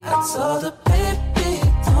So the baby,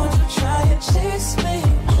 don't you try and chase me.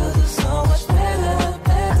 You'll do so much better,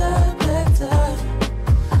 better, better.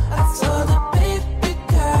 I told the baby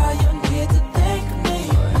girl, you need to thank me.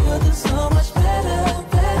 You'll do so much better,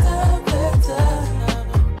 better,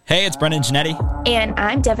 better. Hey, it's Brendan Janetti. And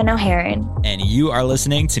I'm Devin O'Haron. And you are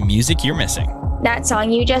listening to Music You're Missing. That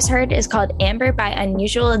song you just heard is called Amber by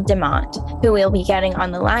Unusual Demont, who we'll be getting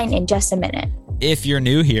on the line in just a minute. If you're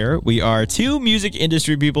new here, we are two music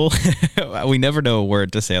industry people. We never know a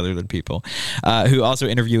word to say other than people, who also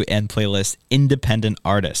interview and playlist independent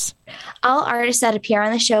artists. All artists that appear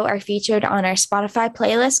on the show are featured on our Spotify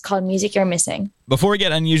playlist called Music You're Missing. Before we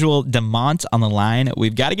get Unusual Demont on the line,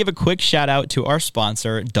 we've got to give a quick shout out to our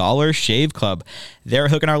sponsor, Dollar Shave Club. They're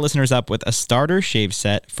hooking our listeners up with a starter shave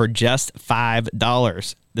set for just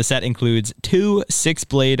 $5. The set includes 2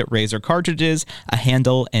 6-blade razor cartridges, a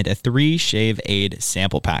handle, and a 3 shave aid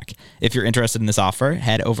sample pack. If you're interested in this offer,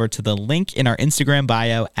 head over to the link in our Instagram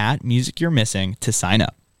bio at Music You're Missing to sign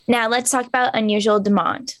up. Now let's talk about Unusual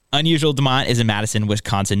Demont. Unusual Demont is a Madison,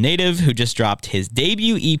 Wisconsin native who just dropped his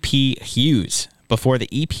debut EP, Hues. Before the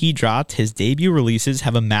EP dropped, his debut releases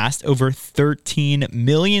have amassed over 13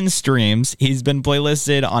 million streams. He's been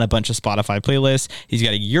playlisted on a bunch of Spotify playlists. He's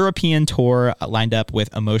got a European tour lined up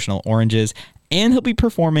with Emotional Oranges, and he'll be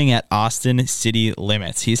performing at Austin City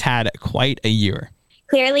Limits. He's had quite a year.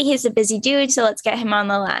 Clearly, he's a busy dude, so let's get him on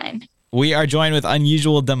the line. We are joined with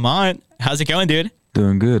Unusual Demont. How's it going, dude?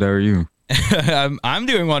 Doing good. How are you? I'm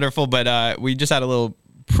doing wonderful, but we just had a little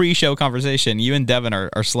pre-show conversation. You and Devin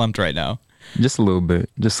are slumped right now. Just a little bit.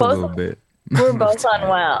 Just a little bit. We're both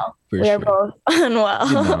unwell. We're both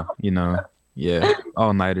unwell. Yeah.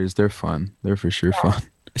 All-nighters, they're fun. They're for sure fun.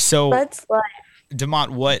 So that's life. Demont,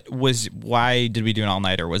 why did we do an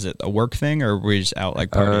all-nighter? Was it a work thing, or were we just out like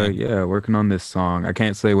partying? Yeah, working on this song. I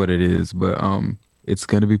can't say what it is, but it's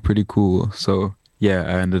gonna be pretty cool. So yeah,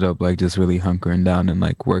 I ended up like just really hunkering down and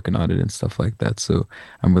like working on it and stuff like that. So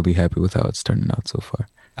I'm really happy with how it's turning out so far.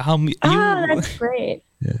 That's great.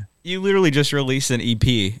 Yeah. You literally just released an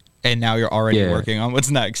EP, and now you're already working on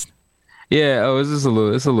what's next. Yeah. It's just a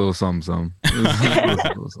little something.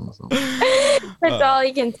 That's all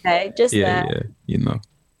you can say. Just that. Yeah.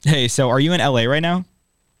 Hey, so are you in LA right now?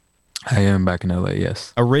 I am back in LA.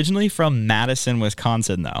 Yes. Originally from Madison,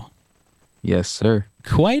 Wisconsin, though. Yes, sir.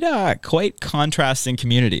 Quite contrasting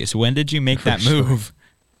communities. When did you make that move?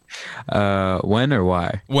 When or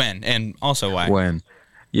why? When, and also why? When?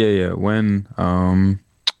 Yeah. When?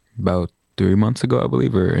 About 3 months ago, I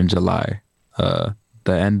believe, or in July. The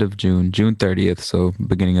end of June 30th, so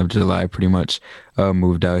beginning of July, pretty much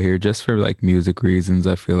moved out here just for like music reasons.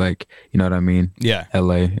 I feel like, you know what I mean? Yeah.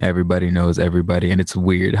 LA, everybody knows everybody, and it's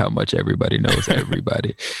weird how much everybody knows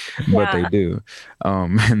everybody, but they do.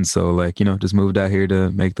 And so like, just moved out here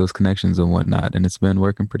to make those connections and whatnot, and it's been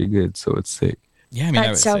working pretty good, so it's sick. Yeah, I mean,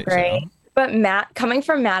 that's so great. So. But coming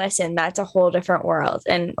from Madison, that's a whole different world.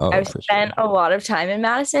 And I've spent a lot of time in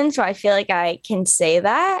Madison, so I feel like I can say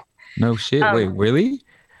that. No shit. Wait, really?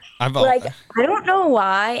 I don't know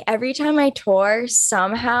why. Every time I tour,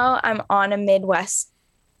 somehow I'm on a Midwest.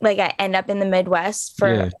 Like I end up in the Midwest for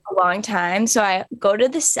a long time. So I go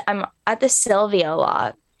to I'm at the Sylvia a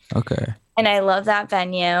lot. Okay. And I love that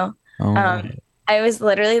venue. I was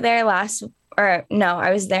literally there I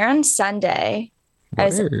was there on Sunday. Weird. I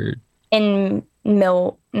was in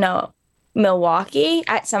Milwaukee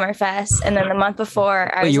at Summerfest, and then the month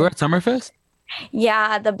before you were at Summerfest?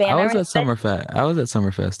 Yeah, the band. I was at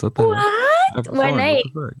Summerfest. What? What night?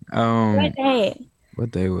 What night?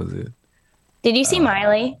 What day was it? Did you see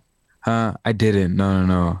Miley? I didn't.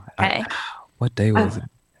 No. Okay. What day was it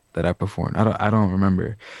that I performed? I don't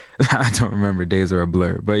remember. I don't remember. Days are a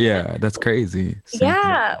blur. But yeah, that's crazy.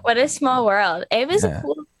 Yeah, what a small world. It was a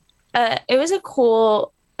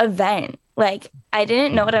cool event. Like I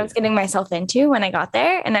didn't know what I was getting myself into when I got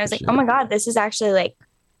there, and I was like, oh my god, this is actually like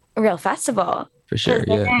a real festival. For sure. They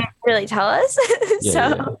didn't really tell us.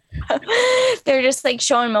 They're just like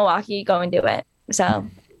showing Milwaukee, go and do it. So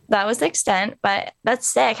that was the extent, but that's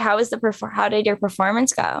sick. How did your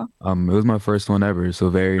performance go? It was my first one ever, so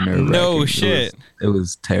very nerve-wracking. No shit. It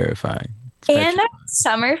was terrifying. And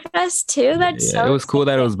Summerfest too. That's so it was cool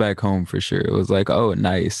that it was back home for sure. It was like, oh,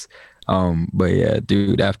 nice. But yeah,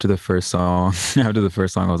 dude, after the first song, I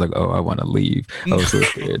was like, oh, I want to leave. I was so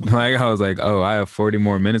scared. Like, I was like, oh, I have 40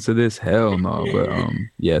 more minutes of this? Hell no. But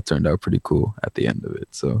yeah, it turned out pretty cool at the end of it.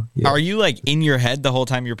 So yeah. Are you like in your head the whole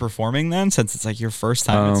time you're performing then, since it's like your first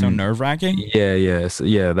time? It's so nerve-wracking? Yeah. So,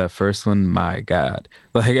 yeah, that first one, my God.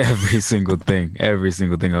 Like every single thing I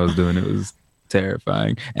was doing, it was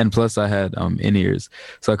terrifying. And plus I had in-ears,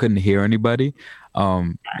 so I couldn't hear anybody.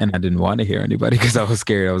 And I didn't want to hear anybody because I was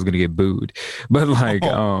scared I was gonna get booed. But like,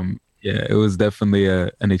 yeah, it was definitely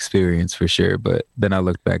an experience for sure. But then I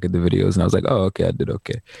looked back at the videos and I was like, oh, okay, I did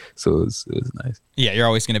okay. So it was nice. Yeah, you're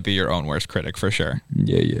always going to be your own worst critic for sure.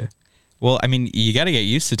 Yeah, yeah. Well, I mean, you got to get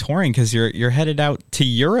used to touring because you're headed out to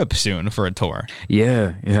Europe soon for a tour.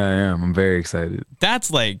 Yeah, I am. I'm very excited. That's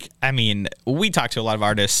like, I mean, we talk to a lot of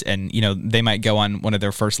artists and, you know, they might go on one of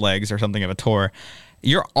their first legs or something of a tour.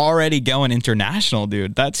 You're already going international,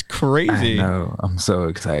 dude. That's crazy. I know. I'm so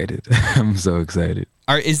excited. I'm so excited.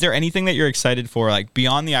 Is there anything that you're excited for, like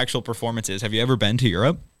beyond the actual performances? Have you ever been to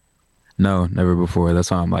Europe? No, never before.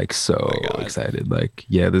 That's why I'm like so excited. Like,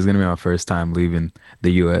 yeah, this is gonna be my first time leaving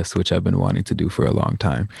the US, which I've been wanting to do for a long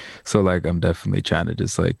time. So like I'm definitely trying to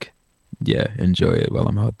just like, yeah, enjoy it while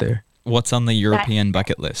I'm out there. What's on the European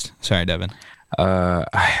bucket list? Sorry, Devin.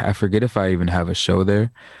 I forget if I even have a show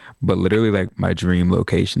there, but literally like my dream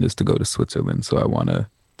location is to go to Switzerland. So I wanna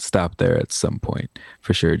stop there at some point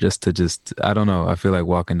for sure. I don't know. I feel like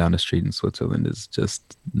walking down the street in Switzerland is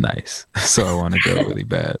just nice. So I want to go really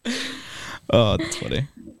bad. Oh, that's funny.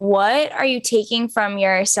 What are you taking from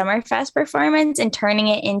your Summerfest performance and turning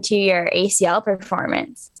it into your ACL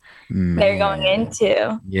performance? They're going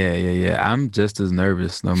into. Yeah. I'm just as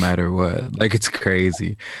nervous no matter what. Like, it's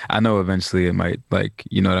crazy. I know eventually it might, like,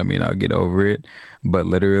 you know what I mean? I'll get over it. But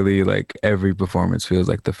literally, like, every performance feels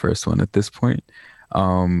like the first one at this point.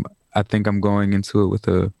 I think I'm going into it with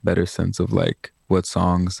a better sense of like what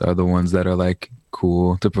songs are the ones that are like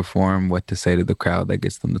cool to perform, what to say to the crowd that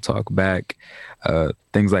gets them to talk back,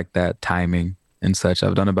 things like that, timing and such.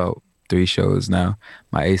 I've done about 3 shows now.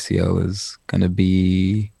 My ACL is gonna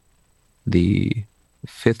be the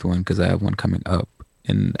 5th one because I have one coming up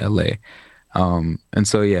in LA. And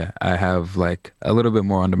so yeah, I have like a little bit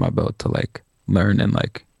more under my belt to like learn and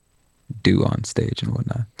like do on stage and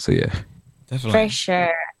whatnot. So yeah. Definitely. For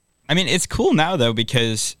sure. I mean, it's cool now though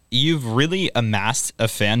because you've really amassed a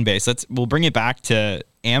fan base. We'll bring it back to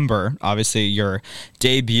Amber. Obviously, your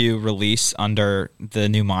debut release under the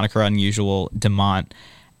new moniker Unusual Demont.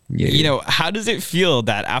 Yeah. You know, how does it feel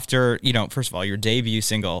that after, you know, first of all, your debut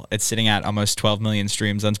single, it's sitting at almost 12 million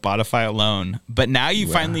streams on Spotify alone, but now you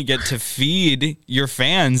finally get to feed your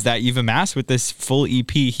fans that you've amassed with this full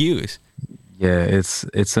EP, Hues. Yeah,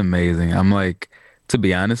 it's amazing. I'm like, to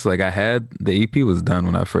be honest, like the EP was done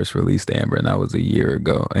when I first released Amber, and that was a year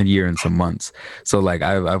ago, a year and some months. So like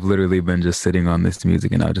I've literally been just sitting on this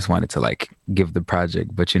music, and I just wanted to like give the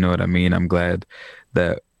project. But you know what I mean? I'm glad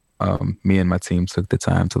that me and my team took the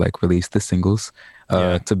time to like release the singles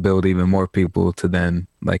to build even more people to then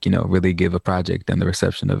like, you know, really give a project, and the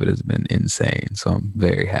reception of it has been insane. So I'm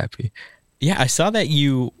very happy. Yeah, I saw that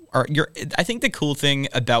I think the cool thing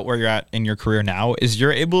about where you're at in your career now is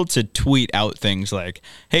you're able to tweet out things like,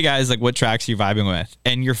 hey guys, like what tracks are you vibing with?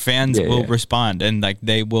 And your fans will respond and like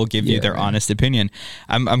they will give you their honest opinion.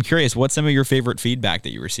 I'm curious, what's some of your favorite feedback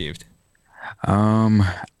that you received?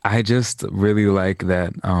 I just really like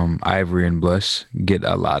that Ivory and Blush get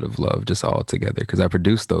a lot of love just all together because I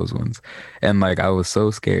produced those ones. And like I was so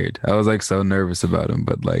scared. I was like so nervous about them,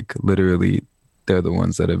 but like literally they're the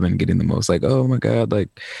ones that have been getting the most like, oh my God, like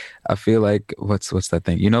I feel like what's that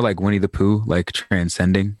thing? You know, like Winnie the Pooh, like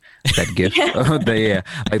transcending that gift.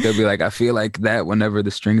 Like they'll be like, I feel like that whenever the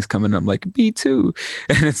strings come in, I'm like, me too.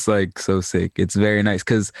 And it's like so sick. It's very nice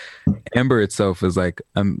because Amber itself is like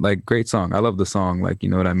great song. I love the song. Like, you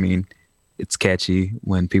know what I mean? It's catchy.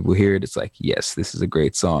 When people hear it, it's like, yes, this is a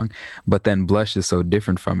great song. But then Blush is so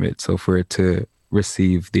different from it. So for it to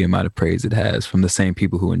receive the amount of praise it has from the same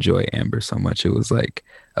people who enjoy Amber so much, it was like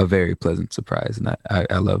a very pleasant surprise, and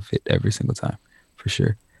I love it every single time for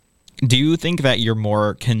sure. Do you think that you're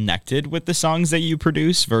more connected with the songs that you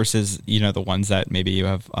produce versus, you know, the ones that maybe you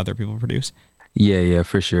have other people produce? Yeah,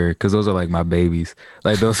 for sure, because those are like my babies.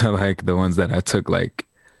 Like those are like the ones that I took like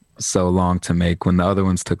so long to make, when the other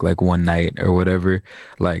ones took like one night or whatever.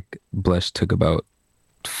 Like Blush took about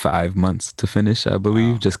 5 months to finish, I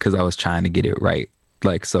believe. Wow. Just because I was trying to get it right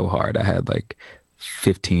like so hard. I had like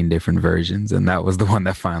 15 different versions, and that was the one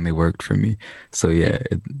that finally worked for me. So yeah,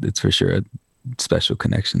 it's for sure a special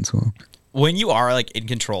connection to him. When you are like in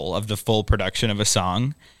control of the full production of a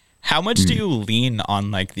song, how much do you lean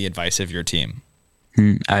on like the advice of your team?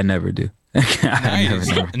 I never do.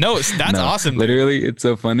 Nice. No, that's awesome. Literally, it's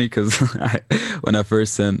so funny because when I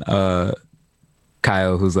first sent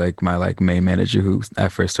Kyle, who's like my like main manager, who I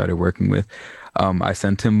first started working with, I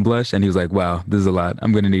sent him Blush, and he was like, wow, this is a lot.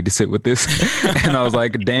 I'm gonna need to sit with this. And I was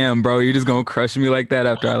like, damn, bro, you're just gonna crush me like that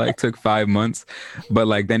after I like took 5 months. But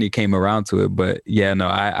like then he came around to it. But yeah, no,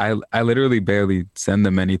 I literally barely send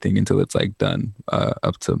them anything until it's like done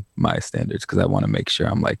up to my standards, because I want to make sure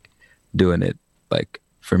I'm like doing it like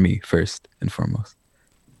for me first and foremost.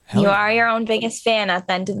 You are your own biggest fan at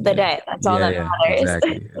the end of the day. That's all that matters.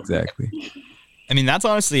 Exactly. I mean, that's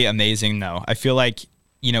honestly amazing, though. I feel like,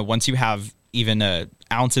 you know, once you have even an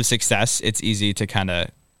ounce of success, it's easy to kind of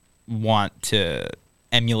want to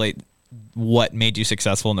emulate what made you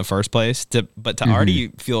successful in the first place. But to already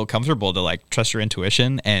feel comfortable to like trust your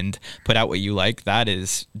intuition and put out what you like, that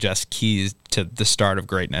is just keys to the start of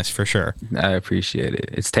greatness for sure. I appreciate it.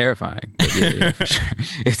 It's terrifying. But yeah, for sure.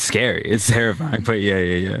 It's scary. It's terrifying. But yeah.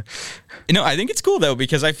 You know, I think it's cool though,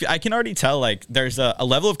 because I can already tell like there's a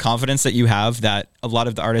level of confidence that you have that a lot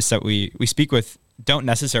of the artists that we speak with don't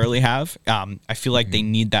necessarily have. I feel like they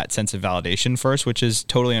need that sense of validation first, which is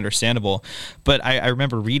totally understandable. But I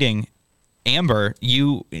remember reading Amber,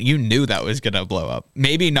 you knew that was going to blow up.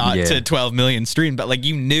 Maybe not to 12 million stream, but like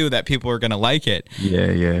you knew that people were going to like it.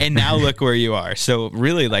 Yeah. And now look where you are. So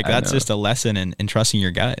really like that's just a lesson in trusting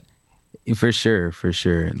your gut. For sure.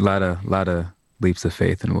 A lot of leaps of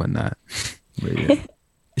faith and whatnot. But yeah.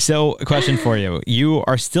 So a question for you. You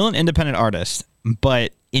are still an independent artist,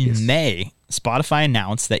 but in May, Spotify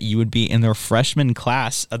announced that you would be in their freshman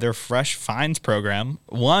class of their Fresh Finds program.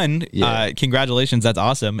 One, congratulations, that's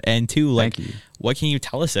awesome. And two, like, what can you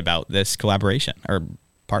tell us about this collaboration or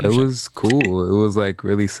partnership? It was cool. It was like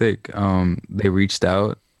really sick. They reached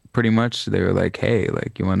out pretty much. They were like, hey,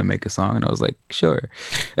 like, you want to make a song? And I was like, sure.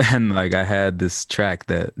 And like I had this track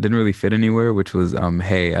that didn't really fit anywhere, which was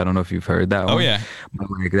Hey. I don't know if you've heard that one. Oh yeah. But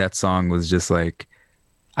like that song was just like,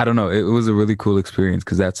 I don't know. It was a really cool experience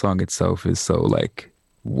because that song itself is so like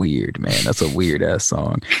weird, man. That's a weird ass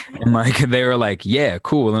song. And like they were like, yeah,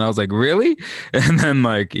 cool. And I was like, really? And then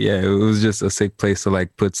like, yeah, it was just a sick place to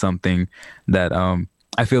like put something that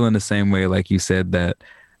I feel in the same way, like you said, that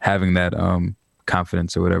having that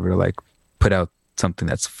confidence or whatever to like put out something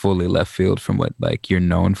that's fully left field from what like you're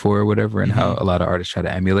known for or whatever, and how a lot of artists try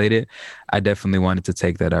to emulate it. I definitely wanted to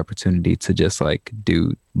take that opportunity to just like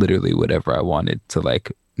do literally whatever I wanted to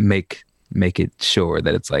like make it sure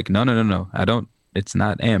that it's like no I don't, it's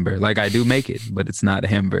not Amber. Like I do make it, but it's not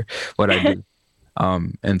Amber what I do.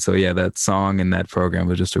 And so yeah, that song and that program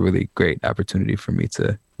was just a really great opportunity for me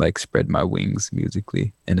to like spread my wings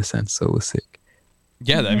musically in a sense. So it was sick.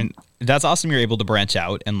 Yeah, I mean that's awesome. You're able to branch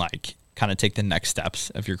out and like kind of take the next steps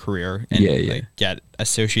of your career and like get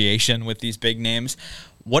association with these big names.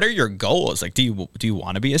 What are your goals? Like, do you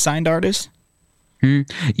want to be a signed artist?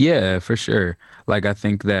 Yeah, for sure. Like, I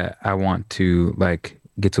think that I want to like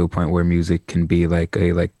get to a point where music can be like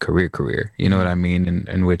a like career. You know what I mean?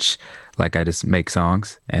 In which like I just make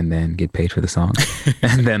songs and then get paid for the songs,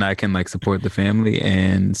 and then I can like support the family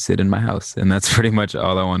and sit in my house, and that's pretty much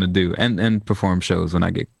all I want to do. And perform shows when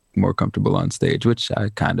I get more comfortable on stage, which I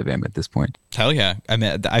kind of am at this point. Hell yeah. I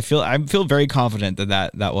mean, I feel very confident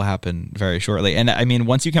that will happen very shortly. And I mean,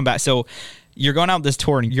 once you come back, so you're going out this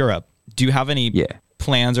tour in Europe. Do you have any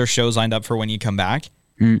plans or shows lined up for when you come back?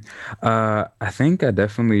 I think I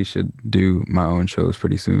definitely should do my own shows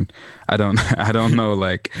pretty soon. I don't know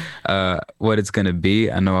like what it's gonna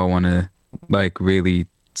be. I know I want to like really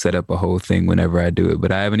set up a whole thing whenever I do it,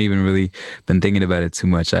 but I haven't even really been thinking about it too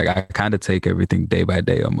much. I kind of take everything day by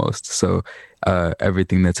day almost. So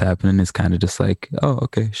everything that's happening is kind of just like, oh,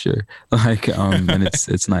 okay, sure. Like and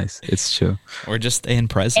it's nice. It's chill. Or just staying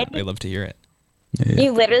present. We love to hear it. Yeah.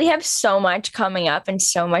 You literally have so much coming up and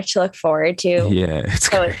so much to look forward to. Yeah, it's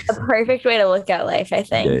a perfect way to look at life, I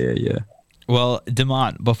think. Yeah. Well,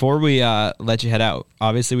 Demont, before we let you head out,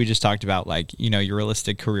 obviously we just talked about like, you know, your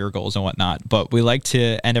realistic career goals and whatnot, but we like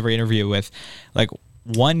to end every interview with like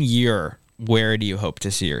 1 year. Where do you hope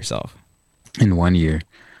to see yourself? In 1 year?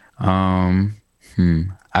 I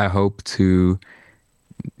hope to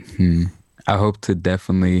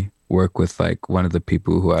definitely work with like one of the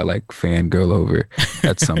people who I like fangirl over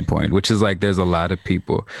at some point, which is like there's a lot of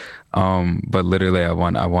people, but literally I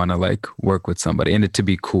want to like work with somebody, and it to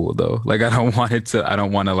be cool though. Like I don't want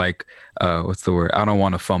to like what's the word, I don't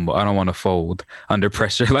want to fumble, I don't want to fold under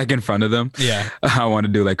pressure like in front of them. I want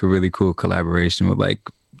to do like a really cool collaboration with like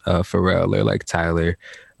Pharrell or like Tyler.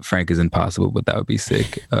 Frank is impossible, but that would be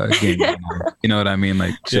sick. Again, you know what I mean?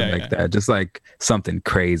 Like shit like that. Just like something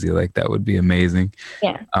crazy like that would be amazing.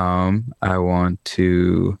 Yeah. I want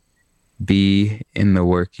to be in the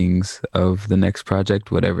workings of the next project,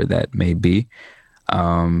 whatever that may be.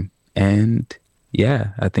 And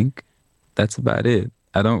yeah, I think that's about it.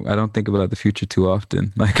 don't think about the future too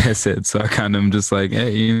often, like I said. So I kind of am just like,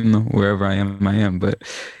 hey, you know, wherever I am. But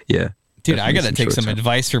yeah. Dude, I gotta take some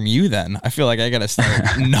advice from you then. I feel like I gotta start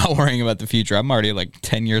not worrying about the future. I'm already like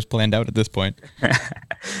 10 years planned out at this point.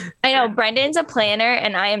 I know Brendan's a planner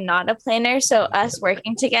and I am not a planner. So us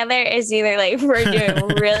working together is either like we're doing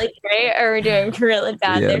really great or we're doing really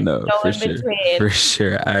bad. Yeah, There's no, no for in sure. between. For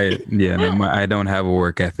sure. I don't have a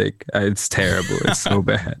work ethic. It's terrible. It's so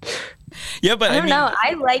bad. Yeah, but I don't know.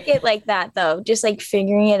 I like it like that though. Just like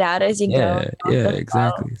figuring it out as you go. Yeah,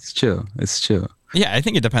 exactly. It's chill. Yeah, I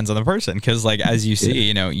think it depends on the person because, like, as you see,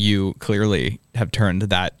 you know, you clearly have turned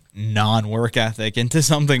that non-work ethic into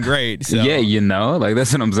something great. So. Yeah, you know, like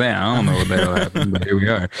that's what I'm saying. I don't know what the hell happened, but here we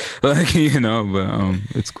are. Like, you know,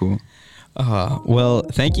 but it's cool. Well,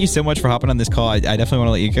 thank you so much for hopping on this call. I definitely want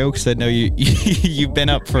to let you go because I know you've been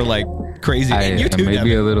up for like crazy. I may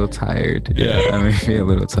be a little tired. Yeah, I may be a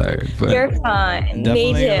little tired. But you're fine.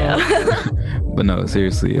 Me too. But no,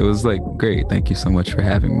 seriously, it was like great. Thank you so much for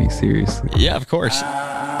having me. Seriously. Yeah, of course.